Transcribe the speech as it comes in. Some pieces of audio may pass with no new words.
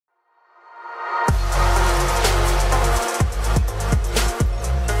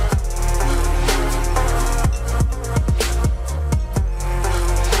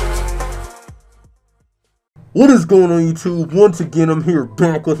What is going on, YouTube? Once again, I'm here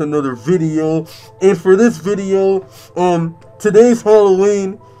back with another video. And for this video, today's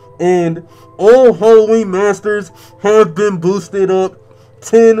Halloween, and all Halloween Masters have been boosted up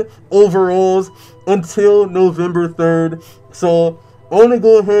 10 overalls until November 3rd. So, I want to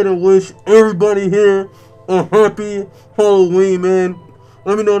go ahead and wish everybody here a happy Halloween, man.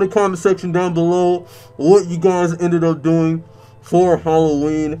 Let me know in the comment section down below what you guys ended up doing for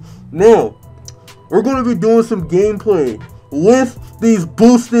Halloween. Now, we're going to be doing some gameplay with these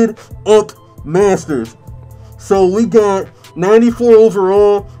boosted up masters. So we got 94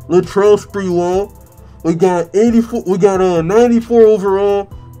 overall Latrell Sprewell. We got 94 overall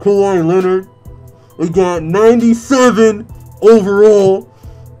Kawhi Leonard. We got 97 overall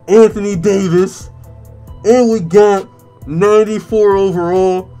Anthony Davis. And we got 94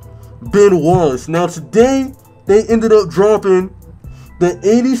 overall Ben Wallace. Now today they ended up dropping the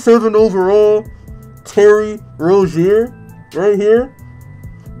 87 overall Terry Rozier right here.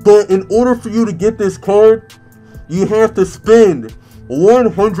 But in order for you to get this card, you have to spend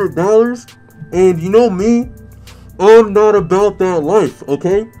 $100. And you know me, I'm not about that life,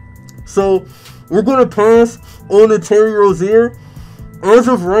 okay? So we're going to pass on the Terry Rozier. As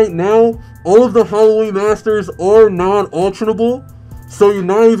of right now, all of the Halloween Masters are non-auctionable. So you're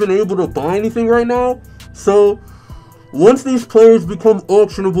not even able to buy anything right now. So once these players become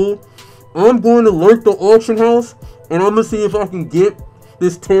auctionable, I'm going to lurk the auction house, and I'm going to see if I can get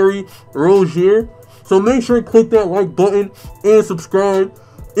this Terry Rozier. So make sure to click that like button and subscribe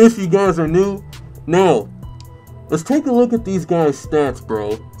if you guys are new. Now, let's take a look at these guys' stats,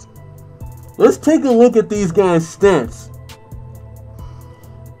 bro. Let's take a look at these guys' stats.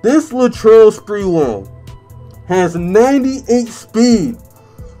 This Latrell Sprewell has 98 speed,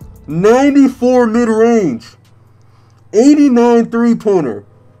 94 mid-range, 89 three-pointer,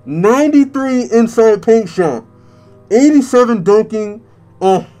 93 inside paint shot, 87 dunking,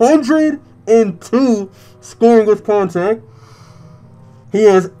 102 scoring with contact. He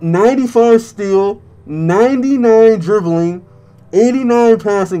has 95 steal, 99 dribbling, 89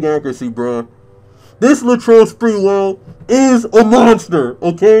 passing accuracy, bro. This Latrell Sprewell is a monster,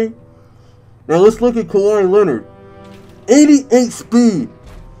 okay? Now let's look at Kawhi Leonard. 88 speed,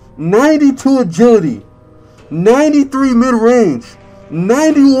 92 agility, 93 mid-range,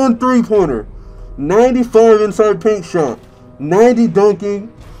 91 three-pointer, 95 inside paint shot, 90 dunking,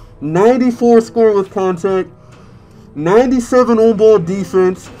 94 scoring with contact, 97 on-ball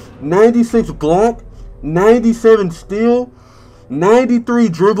defense, 96 block, 97 steal, 93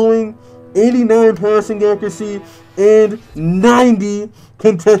 dribbling, 89 passing accuracy, and 90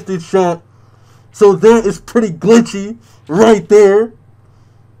 contested shot. So that is pretty glitchy right there.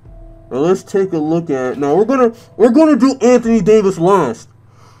 Now let's take a look at. Now we're gonna do Anthony Davis last.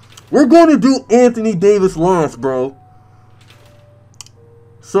 We're gonna do Anthony Davis last, bro.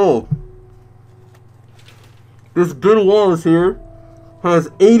 So this Ben Wallace here has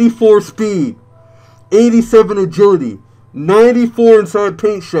 84 speed, 87 agility, 94 inside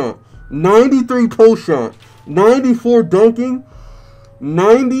paint shot, 93 post shot, 94 dunking,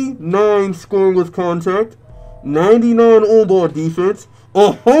 99 scoring with contact, 99 on-ball defense,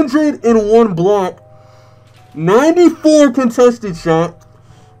 101 block, 94 contested shot,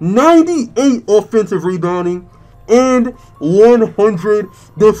 98 offensive rebounding, and 100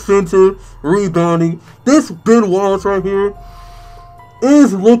 defensive rebounding. This Ben Wallace right here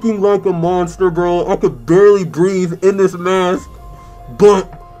is looking like a monster, bro. I could barely breathe in this mask, but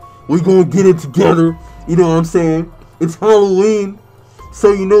we're gonna get it together. You know what I'm saying? It's Halloween,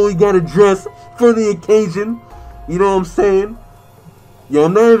 so you know we gotta dress for the occasion. You know what I'm saying? Yeah,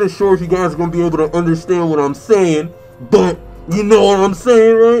 I'm not even sure if you guys are going to be able to understand what I'm saying, but you know what I'm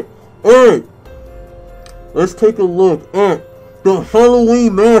saying, right? Alright, let's take a look at the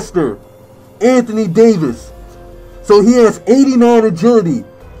Halloween Master, Anthony Davis. So he has 89 agility,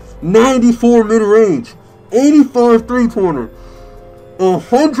 94 mid-range, 85 three-pointer,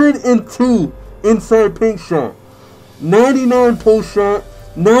 102 inside paint shot, 99 post shot,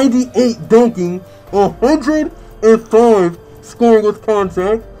 98 dunking, 105 scoring with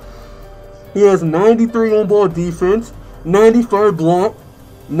contact. He has 93 on-ball defense, 95 block,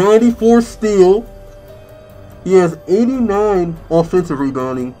 94 steal. He has 89 offensive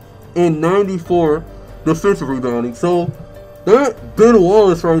rebounding and 94 defensive rebounding. So that Ben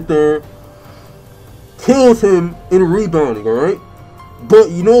Wallace right there kills him in rebounding, alright?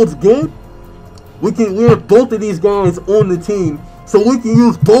 But you know what's good? We have both of these guys on the team, so we can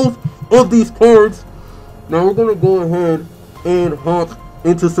use both of these cards. Now we're going to go ahead and hop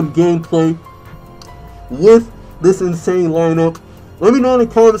into some gameplay with this insane lineup. Let me know in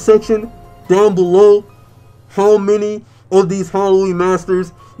the comment section down below how many of these Halloween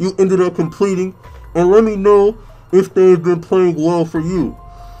Masters you ended up completing, and let me know if they've been playing well for you.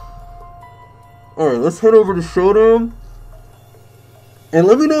 Alright, let's head over to Showdown. And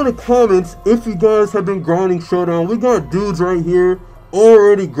let me know in the comments if you guys have been grinding Showdown. We got dudes right here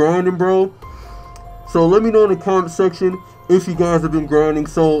already grinding, bro. So let me know in the comment section if you guys have been grinding.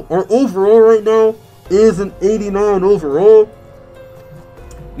 So our overall right now is an 89 overall.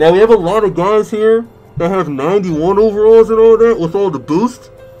 Now we have a lot of guys here that have 91 overalls and all that with all the boosts.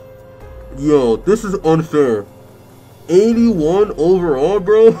 Yo, this is unfair. 81 overall,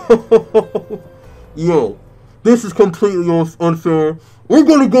 bro. Yo, this is completely unfair. We're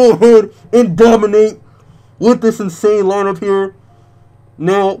going to go ahead and dominate with this insane lineup here.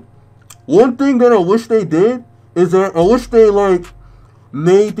 Now, one thing that I wish they did is that I wish they, like,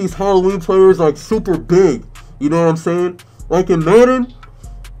 made these Halloween players, like, super big. You know what I'm saying? Like in Madden,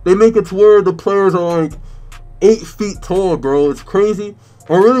 they make it to where the players are, like, 8 feet tall, bro. It's crazy.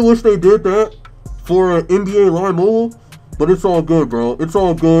 I really wish they did that for an NBA Live Mobile, but it's all good, bro. It's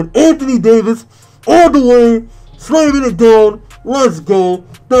all good. Anthony Davis, all the way, slamming it down. Let's go.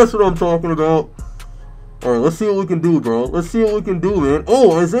 That's what I'm talking about. Alright, let's see what we can do, bro. Let's see what we can do, man.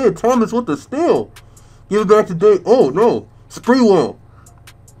 Oh, Isaiah Thomas with the steal. Give it back to Dave. Oh, no. Spreewell.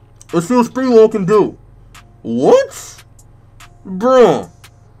 Let's see what Spreewell can do. What? Bruh.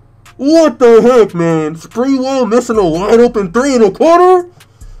 What the heck, man? Spreewell missing a wide open 3 in the corner?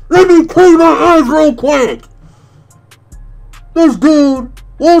 Let me clean my eyes real quick. This dude,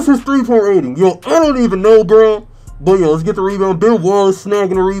 what was his 3-point rating? Yo, I don't even know, bro. But yo, let's get the rebound. Ben Wallace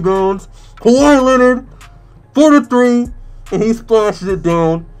snagging the rebounds. Kawhi Leonard for the 3. And he splashes it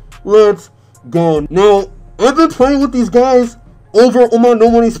down. Let's go. Now, I've been playing with these guys over on my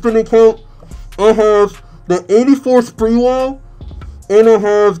no money spin account. I have the 84 Spreewell. And I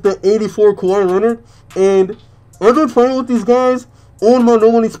have the 84 Kawhi Leonard. And I've been playing with these guys on my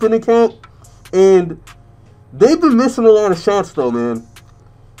no money spin account. And they've been missing a lot of shots though, man.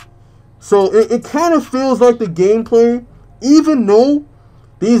 So it kind of feels like the gameplay, even though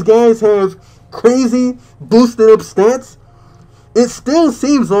these guys have crazy boosted up stats, it still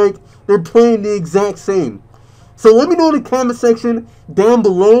seems like they're playing the exact same. So let me know in the comment section down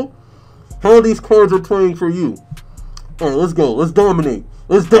below how these cards are playing for you. Alright, let's go. Let's dominate.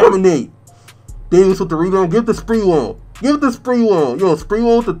 Let's dominate. Davis with the rebound. Give it to Spreewell. Give it to Spreewell. Yo,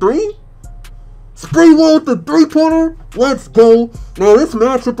 Spreewell with the 3? Spreewell with the 3-pointer. Let's go. Now, this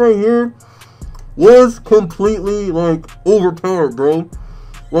matchup right here was completely, like, overpowered, bro.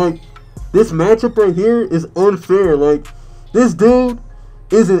 Like, this matchup right here is unfair. Like, this dude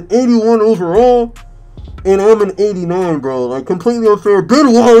is an 81 overall, and I'm an 89, bro. Like, completely unfair.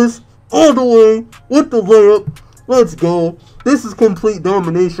 Ben Wallace all the way with the layup. Let's go. This is complete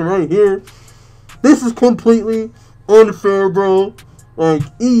domination right here. This is completely unfair, bro. Like,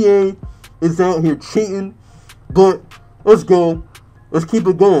 EA is out here cheating. But let's go. Let's keep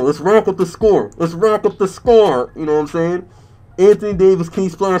it going. Let's rack up the score. Let's rack up the score. You know what I'm saying? Anthony Davis, can he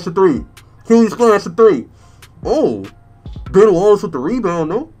splash a 3? Can he splash a 3? Oh. Ben Wallace with the rebound,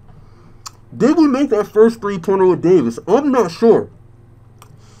 no? Did we make that first 3-pointer with Davis? I'm not sure.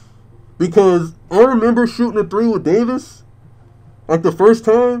 Because I remember shooting a 3 with Davis, like the first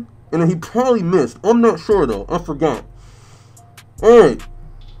time, and he probably missed. I'm not sure though. I forgot. Alright.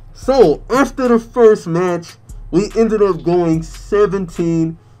 So, after the first match, we ended up going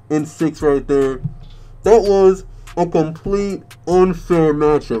 17-6 right there. That was a complete unfair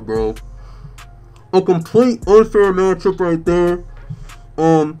matchup, bro. A complete unfair matchup right there.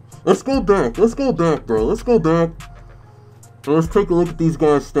 Let's go back. Let's go back, bro. Let's go back. And let's take a look at these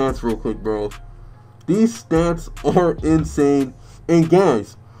guys' stats real quick, bro. These stats are insane. And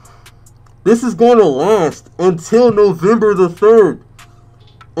guys, this is going to last until November the 3rd.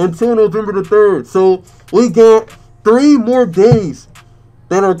 Until November the 3rd. So, we got 3 more days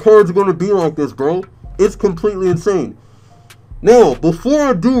that our cards are going to be like this, bro. It's completely insane. Now, before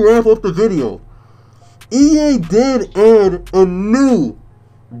I do wrap up the video, EA did add a new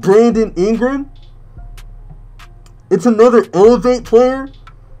Brandon Ingram. It's another Elevate player.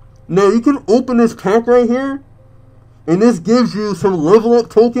 Now, you can open this pack right here, and this gives you some level up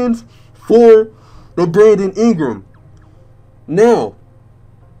tokens for the Brandon Ingram. Now,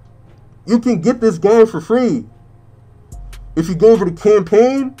 you can get this guy for free. If you go over to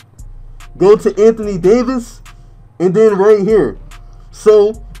campaign, go to Anthony Davis, and then right here.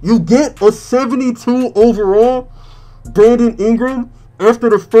 So, you get a 72 overall Brandon Ingram after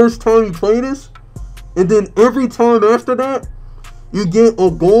the first time you play this. And then every time after that, you get a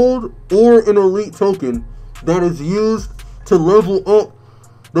gold or an elite token that is used to level up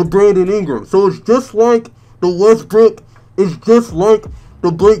the Brandon Ingram. So it's just like the Westbrook is just like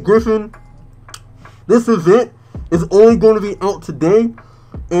the Blake Griffin. This event is only going to be out today,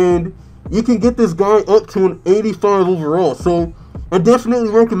 and you can get this guy up to an 85 overall. So I definitely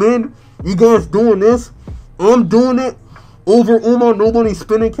recommend you guys doing this. I'm doing it over on my Nobody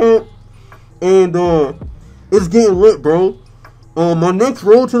Spinning Cap, and it's getting lit, bro. My next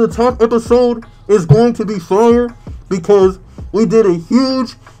Road to the Top episode is going to be fire because we did a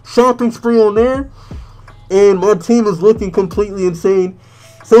huge shopping spree on there, and my team is looking completely insane.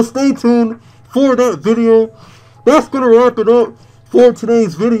 So stay tuned for that video. That's going to wrap it up for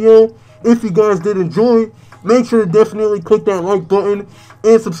today's video. If you guys did enjoy, make sure to definitely click that like button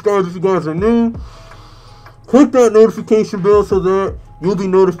and subscribe if you guys are new. Click that notification bell so that you'll be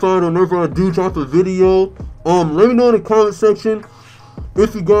notified whenever I do drop a video. Let me know in the comment section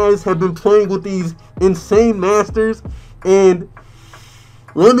if you guys have been playing with these insane masters, and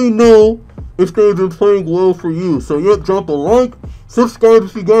let me know if they've been playing well for you. So yep, drop a like, subscribe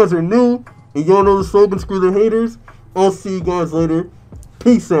if you guys are new, and y'all know the slogan, screw the haters. I'll see you guys later.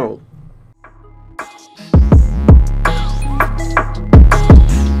 Peace out.